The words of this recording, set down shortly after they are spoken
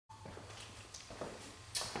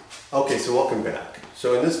Okay, so welcome back.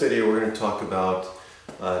 So in this video we're going to talk about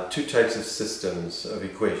two types of systems of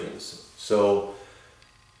equations. So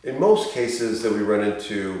in most cases that we run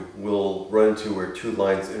into, we'll run into where two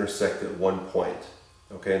lines intersect at one point.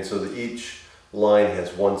 Okay, and so that each line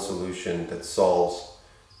has one solution that solves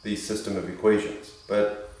the system of equations.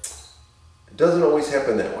 But it doesn't always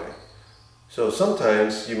happen that way. So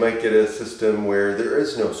sometimes you might get a system where there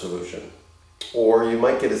is no solution. Or you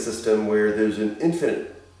might get a system where there's an infinite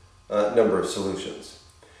number of solutions.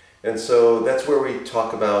 And so that's where we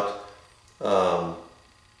talk about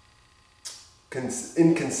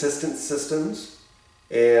inconsistent systems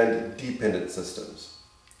and dependent systems.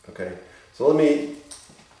 Okay, so let me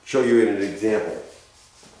show you in an example.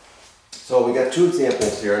 So we got two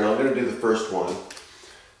examples here, and I'm going to do the first one.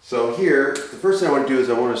 So here, the first thing I want to do is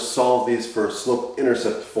I want to solve these for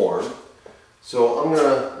slope-intercept form. So I'm going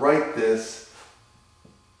to write this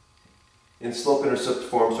in slope-intercept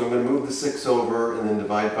form. So I'm going to move the 6 over and then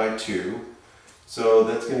divide by 2. So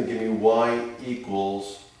that's going to give me y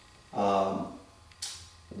equals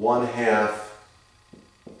 1/2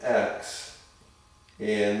 x,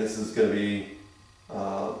 and this is going to be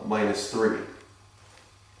 -3.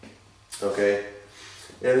 Okay,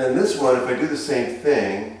 and then this one, if I do the same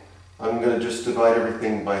thing, I'm going to just divide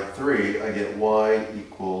everything by 3. I get y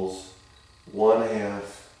equals 1/2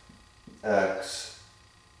 x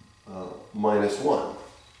 -1.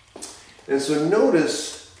 And so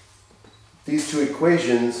notice these two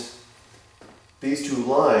equations, these two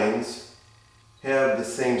lines have the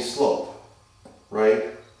same slope,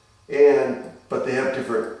 right? But they have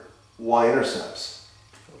different y-intercepts.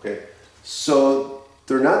 Okay, so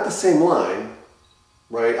they're not the same line,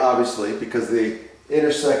 right? Obviously, because they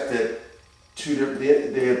intersect at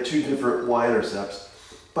they have two different y-intercepts,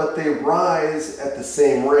 but they rise at the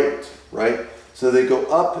same rate, right? So they go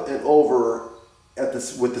up and over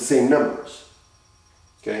with the same numbers.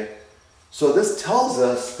 Okay, so this tells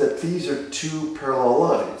us that these are two parallel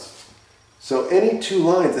lines. So any two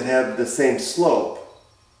lines that have the same slope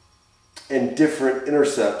and different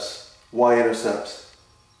intercepts, y-intercepts,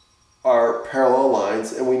 are parallel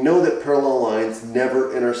lines, and we know that parallel lines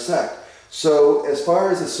never intersect. So as far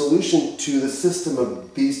as a solution to the system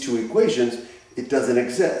of these two equations, it doesn't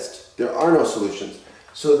exist. There are no solutions.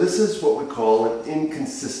 So this is what we call an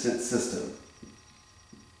inconsistent system.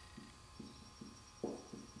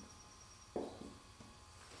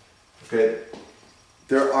 Okay,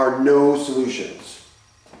 there are no solutions.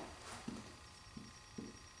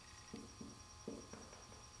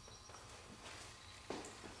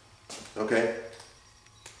 Okay,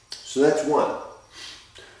 so that's one.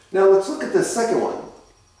 Now let's look at the second one.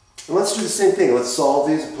 And let's do the same thing. Let's solve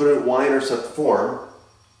these and put it in y-intercept form.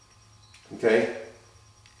 Okay.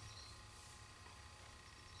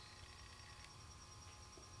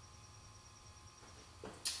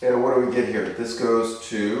 And what do we get here? This goes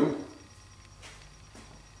to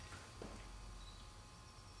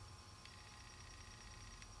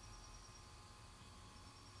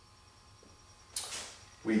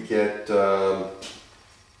we get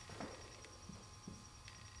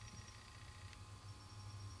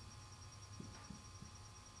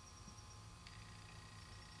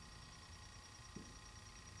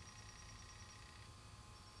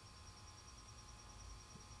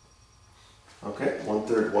okay,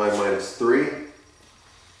 1/3 y -3.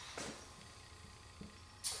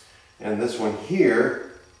 And this one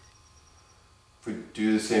here, if we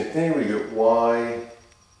do the same thing, we get y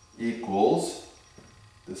equals,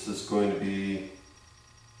 this is going to be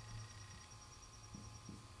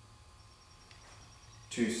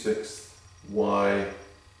 2/6 y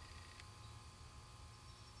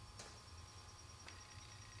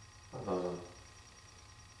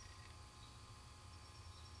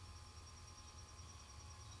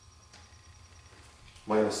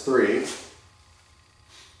 -3.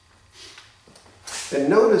 And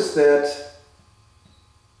notice that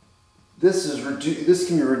this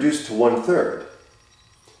can be reduced to 1/3.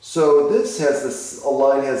 So this has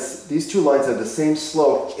these two lines have the same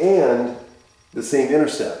slope and the same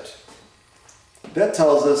intercept. That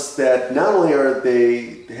tells us that not only are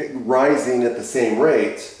they rising at the same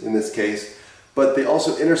rate in this case, but they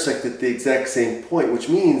also intersect at the exact same point, which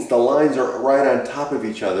means the lines are right on top of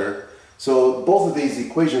each other. So both of these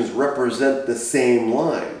equations represent the same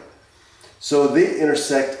line. So they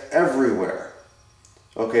intersect everywhere,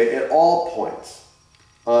 okay, at all points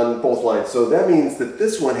on both lines. So that means that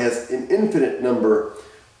this one has an infinite number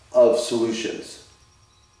of solutions,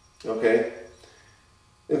 okay?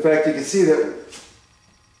 In fact, you can see that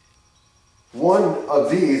one of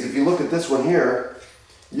these, if you look at this one here,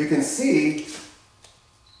 you can see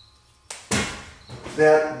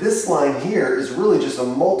that this line here is really just a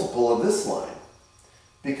multiple of this line.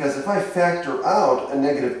 Because if I factor out a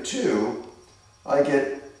negative 2, I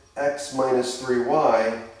get x minus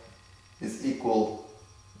 3y is equal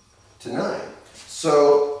to 9.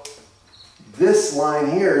 So this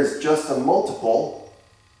line here is just a multiple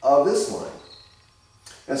of this line.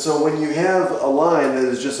 And so when you have a line that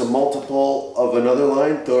is just a multiple of another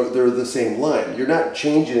line, they're the same line. You're not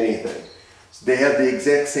changing anything. They have the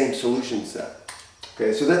exact same solution set.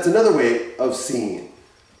 Okay, so that's another way of seeing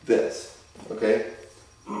this. Okay.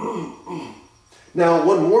 Now,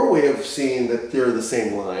 one more way of seeing that they're the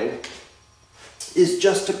same line is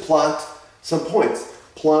just to plot some points.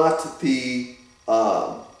 Plot the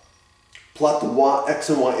x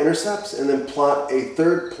and y intercepts, and then plot a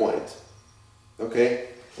third point. Okay,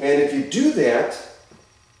 and if you do that,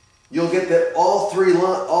 you'll get that all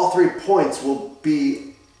three points will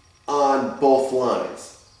be on both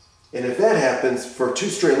lines. And if that happens for two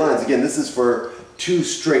straight lines, again, this is for two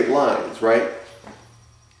straight lines, right?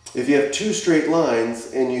 If you have two straight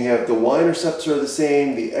lines and you have the y-intercepts are the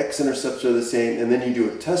same, the x-intercepts are the same, and then you do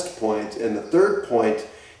a test point, and the third point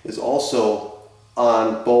is also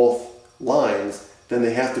on both lines, then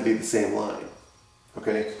they have to be the same line.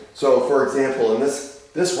 Okay? So, for example, in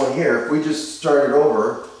this one here, if we just started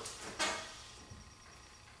over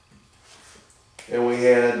and we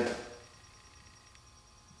had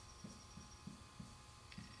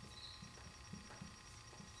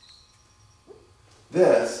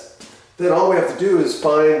this, then all we have to do is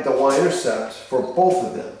find the y-intercept for both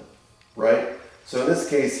of them, right? So in this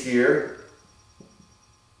case here,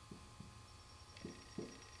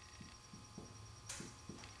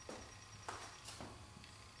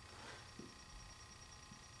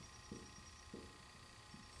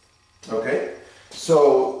 okay,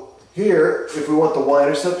 so here, if we want the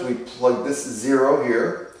y-intercept, we plug this 0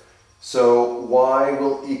 here. So y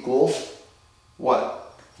will equal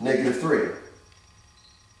what? Negative 3.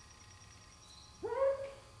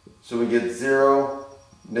 So we get 0,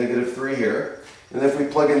 negative 3 here. And if we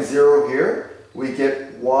plug in 0 here, we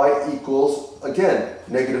get y equals, again,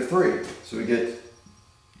 negative 3. So we get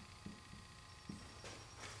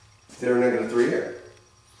 0, negative 3 here.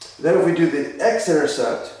 Then if we do the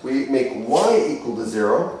x-intercept, we make y equal to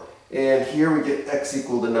 0. And here we get x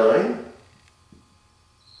equal to 9.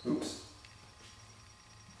 Oops.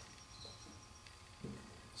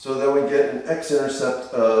 So then we get an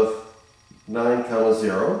x-intercept of 9,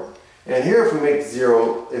 0. And here if we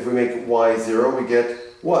make y 0, we get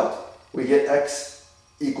what? We get x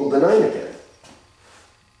equal to 9 again.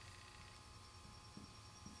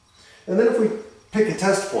 And then if we pick a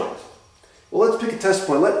test point, well, let's pick a test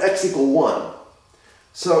point. Let x equal 1.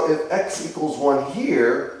 So if x equals 1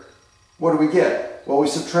 here, what do we get? Well, we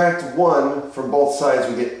subtract 1 from both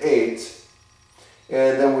sides, we get 8.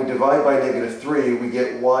 And then we divide by negative 3, we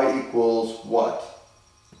get y equals what?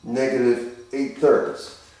 Negative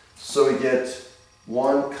 8/3. So we get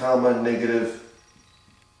 1 comma negative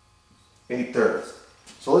 8/3.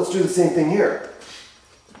 So let's do the same thing here.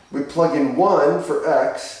 We plug in 1 for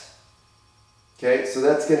x. Okay, so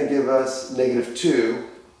that's going to give us negative 2.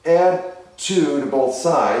 Add 2 to both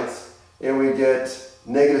sides, and we get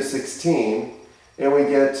negative 16. And we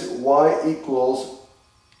get y equals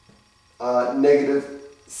negative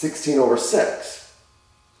 16 over 6.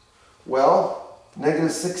 Well,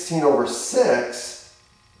 negative 16 over 6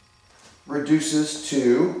 reduces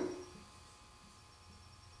to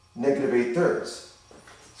negative 8/3.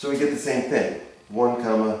 So we get the same thing, 1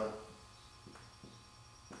 comma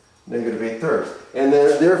negative 8/3. And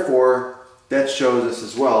then therefore, that shows us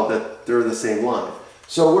as well that they're the same line.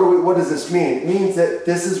 So what does this mean? It means that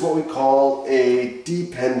this is what we call a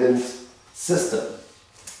dependent system.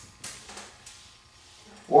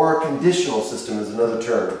 Or a conditional system is another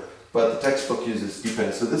term, but the textbook uses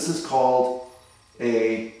dependent. So this is called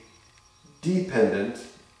a dependent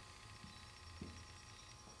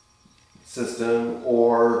system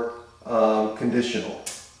or conditional.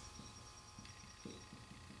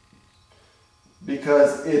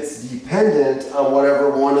 Because it's dependent on whatever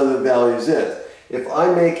one of the values is. If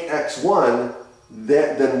I make x1,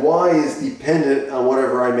 then y is dependent on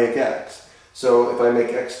whatever I make x. So if I make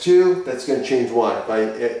x2, that's going to change y. If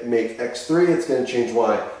I make x3, it's going to change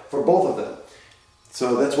y for both of them.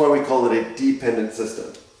 So that's why we call it a dependent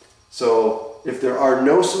system. So if there are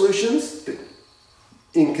no solutions,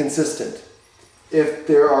 inconsistent. If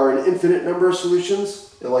there are an infinite number of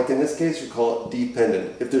solutions, like in this case, we call it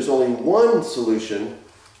dependent. If there's only one solution,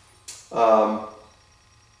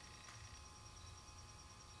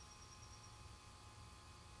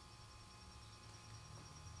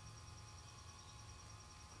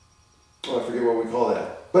 Oh, I forget what we call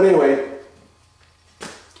that. But anyway,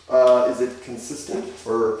 is it consistent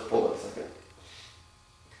or, hold on a second.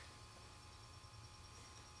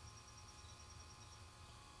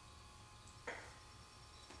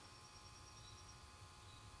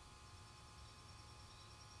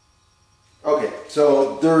 Okay,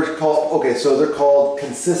 so they're called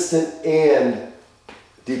consistent and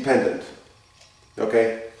dependent.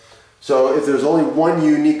 Okay? So if there's only one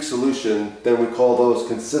unique solution, then we call those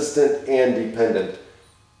consistent and dependent.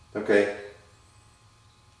 Okay?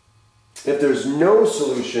 If there's no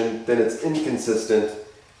solution, then it's inconsistent.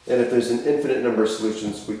 And if there's an infinite number of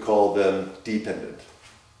solutions, we call them dependent.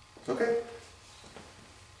 Okay?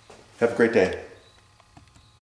 Have a great day.